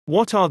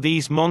What are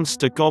these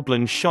monster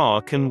goblin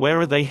shark and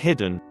where are they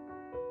hidden?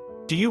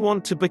 Do you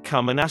want to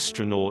become an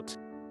astronaut?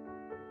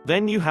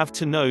 Then you have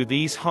to know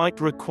these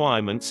height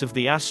requirements of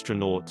the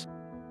astronaut.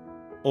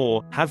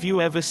 Or, have you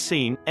ever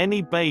seen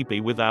any baby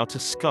without a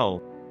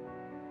skull?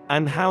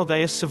 And how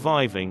they are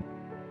surviving?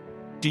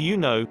 Do you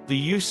know the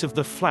use of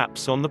the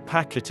flaps on the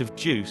packet of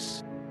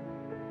juice?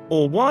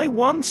 Or why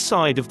one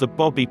side of the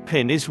bobby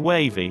pin is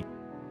wavy?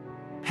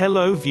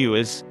 Hello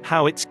viewers,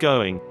 how it's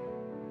going?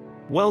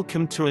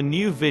 Welcome to a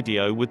new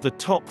video with the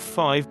top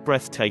 5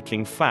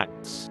 breathtaking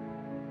facts.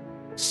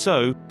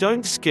 So,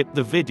 don't skip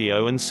the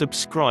video and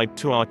subscribe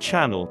to our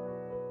channel.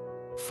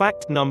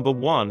 Fact number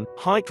 1,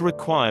 height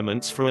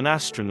requirements for an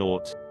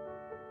astronaut.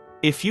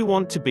 If you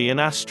want to be an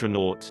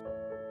astronaut,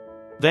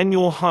 then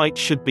your height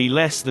should be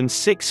less than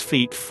 6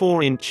 feet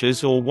 4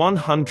 inches or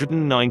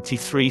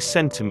 193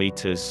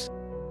 centimeters.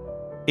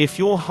 If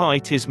your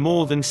height is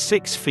more than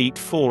 6 feet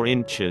 4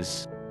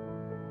 inches,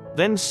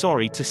 then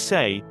sorry to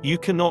say, you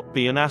cannot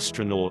be an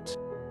astronaut.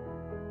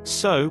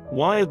 So,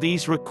 why are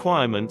these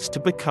requirements to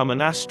become an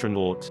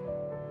astronaut?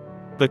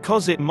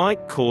 Because it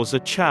might cause a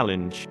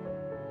challenge.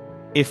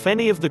 If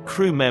any of the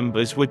crew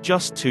members were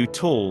just too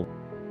tall.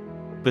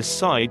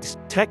 Besides,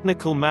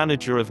 technical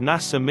manager of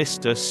NASA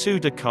Mr.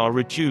 Sudhakar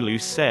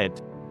Rajulu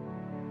said,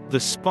 the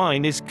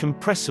spine is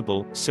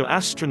compressible, so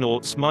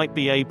astronauts might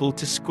be able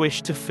to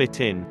squish to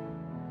fit in.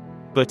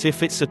 But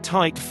if it's a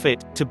tight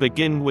fit, to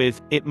begin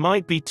with, it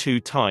might be too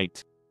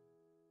tight.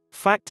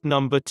 Fact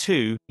number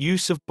 2,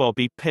 use of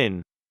bobby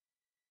pin.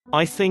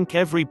 I think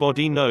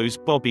everybody knows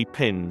bobby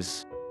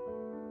pins.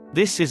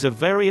 This is a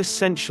very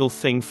essential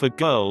thing for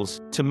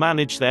girls, to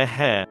manage their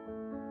hair.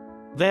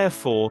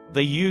 Therefore,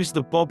 they use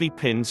the bobby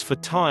pins for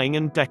tying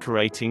and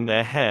decorating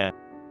their hair.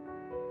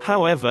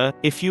 However,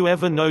 if you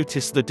ever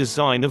notice the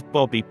design of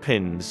bobby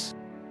pins,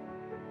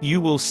 you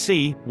will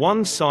see,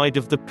 one side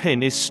of the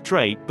pin is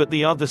straight but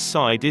the other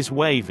side is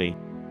wavy.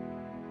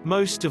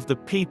 Most of the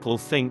people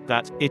think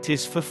that it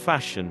is for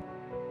fashion.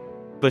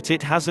 But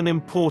it has an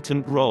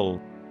important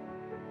role.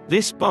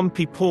 This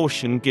bumpy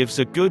portion gives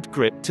a good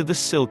grip to the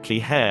silky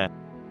hair,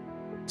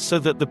 so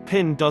that the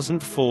pin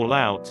doesn't fall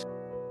out.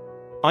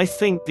 I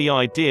think the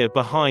idea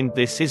behind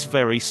this is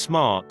very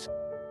smart.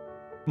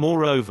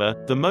 Moreover,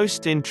 the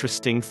most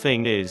interesting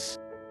thing is,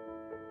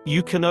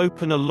 you can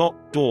open a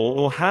locked door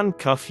or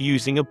handcuff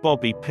using a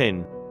bobby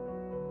pin.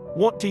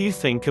 What do you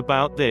think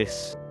about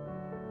this?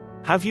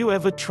 Have you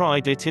ever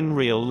tried it in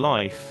real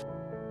life?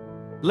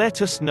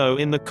 Let us know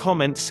in the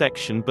comment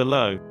section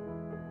below.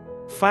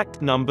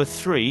 Fact number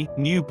 3,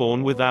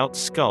 newborn without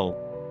skull.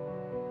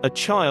 A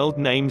child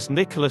named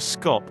Nicholas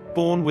Scott,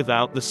 born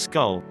without the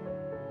skull.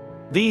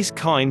 These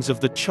kinds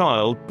of the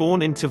child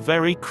born into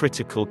very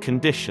critical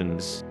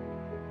conditions.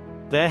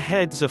 Their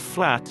heads are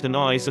flat and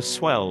eyes are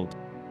swelled.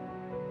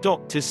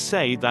 Doctors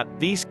say that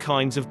these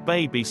kinds of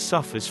baby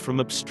suffers from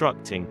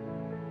obstructing.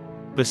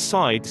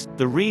 Besides,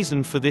 the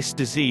reason for this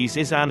disease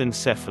is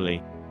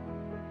anencephaly.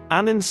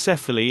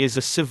 Anencephaly is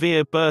a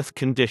severe birth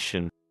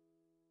condition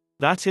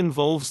that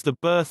involves the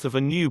birth of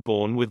a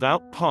newborn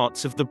without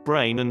parts of the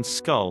brain and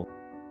skull.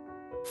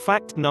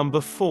 Fact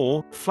number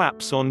 4,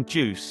 flaps on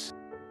juice.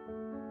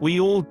 We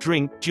all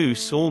drink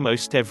juice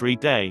almost every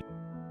day.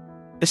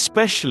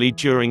 Especially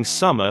during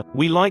summer,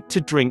 we like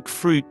to drink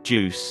fruit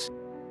juice.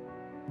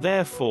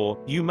 Therefore,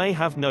 you may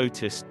have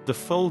noticed the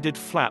folded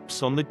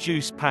flaps on the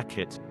juice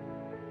packet.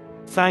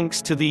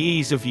 Thanks to the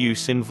ease of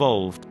use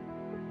involved,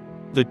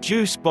 the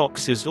juice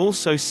boxes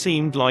also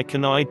seemed like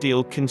an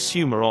ideal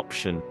consumer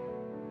option.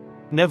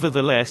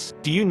 Nevertheless,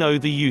 do you know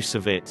the use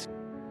of it?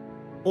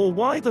 Or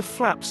why the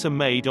flaps are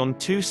made on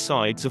 2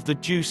 sides of the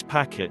juice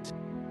packet?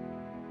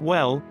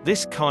 Well,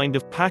 this kind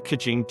of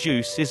packaging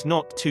juice is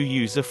not too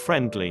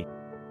user-friendly.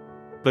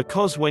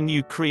 Because when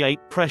you create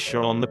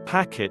pressure on the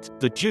packet,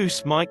 the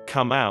juice might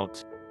come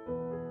out.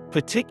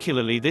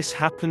 Particularly this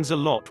happens a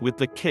lot with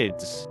the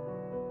kids.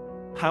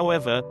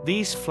 However,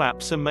 these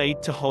flaps are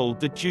made to hold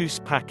the juice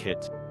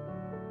packet,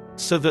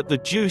 so that the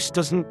juice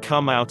doesn't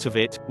come out of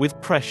it, with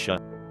pressure.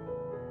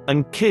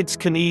 And kids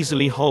can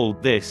easily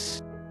hold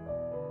this.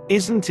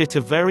 Isn't it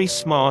a very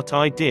smart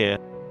idea?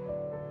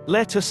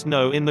 Let us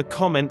know in the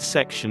comment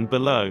section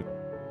below.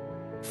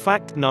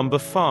 Fact number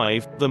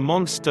 5, the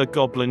monster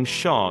goblin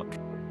shark.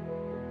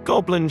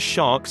 Goblin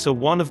sharks are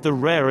one of the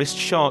rarest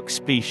shark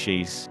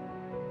species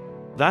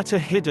that are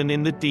hidden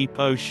in the deep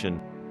ocean.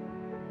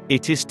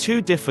 It is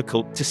too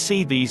difficult to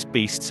see these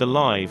beasts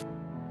alive,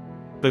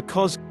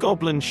 because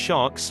goblin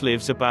sharks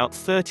lives about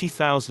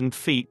 30,000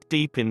 feet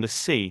deep in the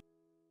sea.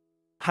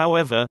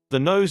 However, the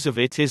nose of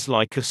it is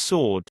like a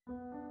sword,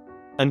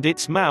 and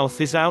its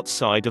mouth is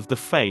outside of the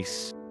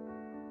face.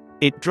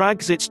 It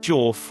drags its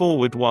jaw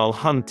forward while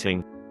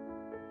hunting,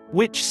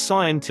 which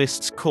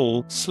scientists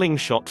call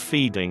slingshot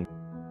feeding.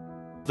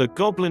 The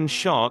goblin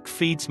shark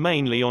feeds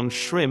mainly on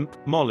shrimp,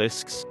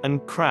 mollusks,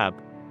 and crab.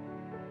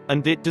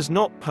 And it does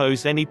not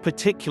pose any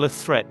particular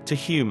threat to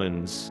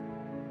humans.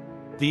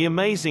 The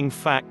amazing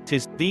fact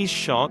is, these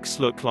sharks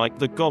look like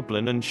the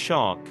goblin and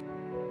shark.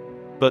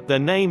 But their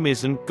name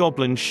isn't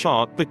Goblin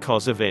Shark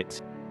because of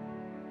it.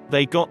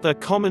 They got their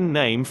common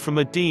name from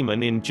a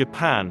demon in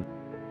Japan.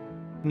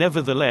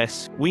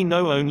 Nevertheless, we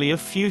know only a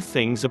few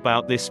things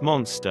about this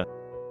monster.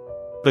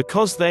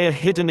 Because they are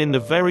hidden in the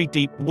very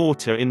deep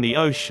water in the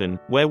ocean,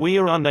 where we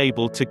are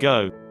unable to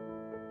go.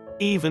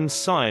 Even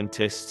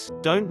scientists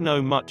don't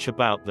know much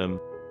about them.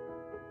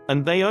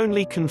 And they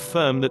only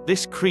confirm that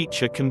this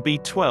creature can be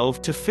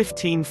 12 to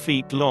 15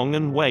 feet long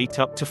and weight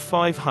up to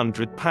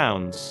 500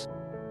 pounds.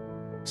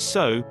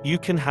 So, you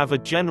can have a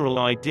general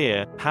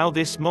idea how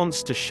this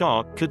monster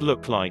shark could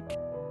look like.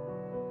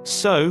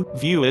 So,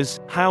 viewers,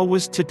 how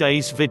was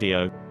today's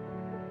video?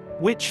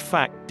 Which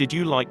fact did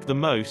you like the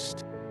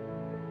most?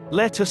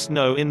 Let us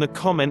know in the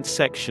comment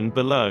section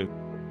below.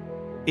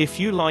 If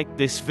you liked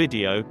this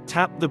video,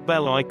 tap the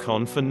bell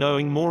icon for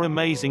knowing more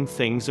amazing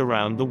things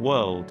around the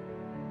world.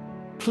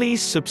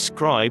 Please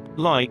subscribe,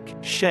 like,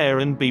 share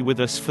and be with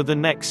us for the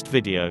next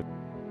video.